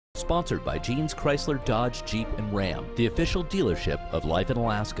sponsored by Jeans Chrysler Dodge Jeep and Ram, the official dealership of Life in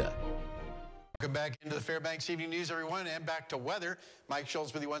Alaska. Welcome back into the Fairbanks Evening News, everyone, and back to weather. Mike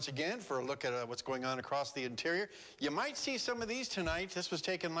Schultz with you once again for a look at what's going on across the interior. You might see some of these tonight. This was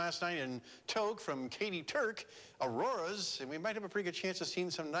taken last night in Toke from Katie Turk. Auroras, and we might have a pretty good chance of seeing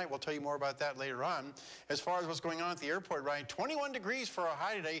some tonight. We'll tell you more about that later on. As far as what's going on at the airport, Ryan, 21 degrees for a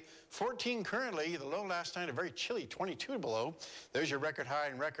high today, 14 currently. The low last night, a very chilly 22 below. There's your record high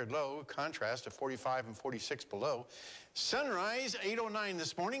and record low. Contrast to 45 and 46 below. Sunrise, 8:09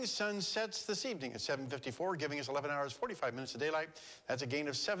 this morning. Sun sets this evening at 7:54, giving us 11 hours, 45 minutes of daylight. That's a gain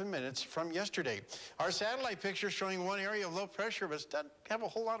of 7 minutes from yesterday. Our satellite picture showing one area of low pressure, but it doesn't have a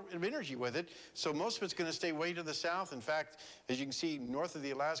whole lot of energy with it, so most of it's going to stay way to the south. In fact, as you can see, north of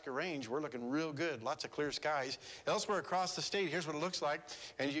the Alaska Range, we're looking real good. Lots of clear skies. Elsewhere across the state, here's what it looks like.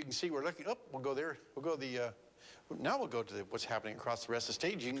 And as you can see, we're looking, we'll go there. We'll go now we'll go to what's happening across the rest of the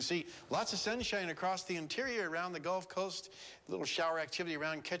state. You can see lots of sunshine across the interior around the Gulf Coast, a little shower activity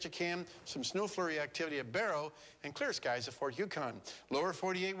around Ketchikan, some snow flurry activity at Barrow, and clear skies at Fort Yukon. Lower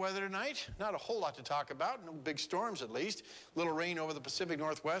 48 weather tonight, not a whole lot to talk about, no big storms at least. Little rain over the Pacific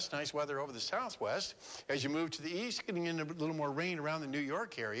Northwest, nice weather over the Southwest. As you move to the east, getting in a little more rain around the New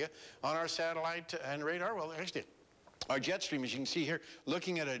York area. On our satellite and radar, well, actually, our jet stream, as you can see here,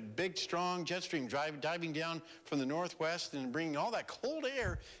 looking at a big, strong jet stream diving down from the northwest and bringing all that cold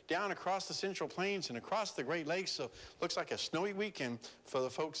air down across the Central Plains and across the Great Lakes. So looks like a snowy weekend for the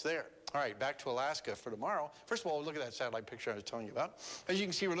folks there. All right, back to Alaska for tomorrow. First of all, look at that satellite picture I was telling you about. As you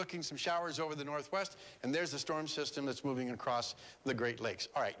can see, we're looking some showers over the northwest, and there's the storm system that's moving across the Great Lakes.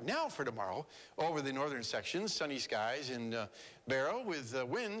 All right, now for tomorrow, over the northern sections, sunny skies in Barrow with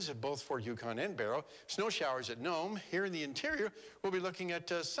winds at both Fort Yukon and Barrow. Snow showers at Nome. Here in the interior, we'll be looking at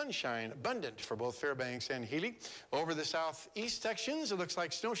sunshine abundant for both Fairbanks and Healy. Over the southeast sections, it looks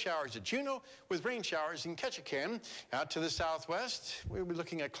like snow showers at Juneau with rain showers in Ketchikan. Out to the southwest, we'll be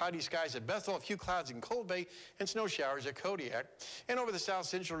looking at cloudy skies at Bethel, a few clouds in Cold Bay, and snow showers at Kodiak. And over the south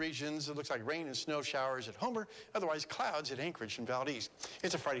central regions, it looks like rain and snow showers at Homer, otherwise clouds at Anchorage and Valdez.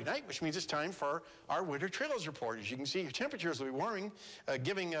 It's a Friday night, which means it's time for our winter trails report. As you can see, your temperatures will be warming,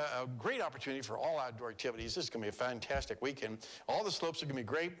 giving a great opportunity for all outdoor activities. This is going to be a fantastic weekend. All the slopes are going to be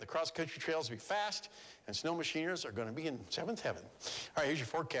great. The cross-country trails will be fast, and snow machiners are going to be in seventh heaven. All right, here's your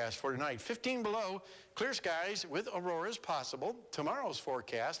forecast for tonight. 15 below, clear skies with auroras possible. Tomorrow's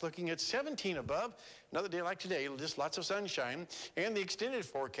forecast looking at 17 above. Another day like today, just lots of sunshine. And the extended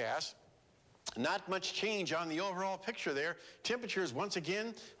forecast, not much change on the overall picture there. Temperatures once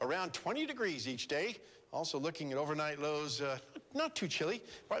again around 20 degrees each day. Also looking at overnight lows, not too chilly,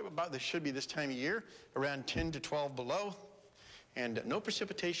 right about this should be this time of year, around 10 to 12 below. And no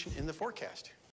precipitation in the forecast.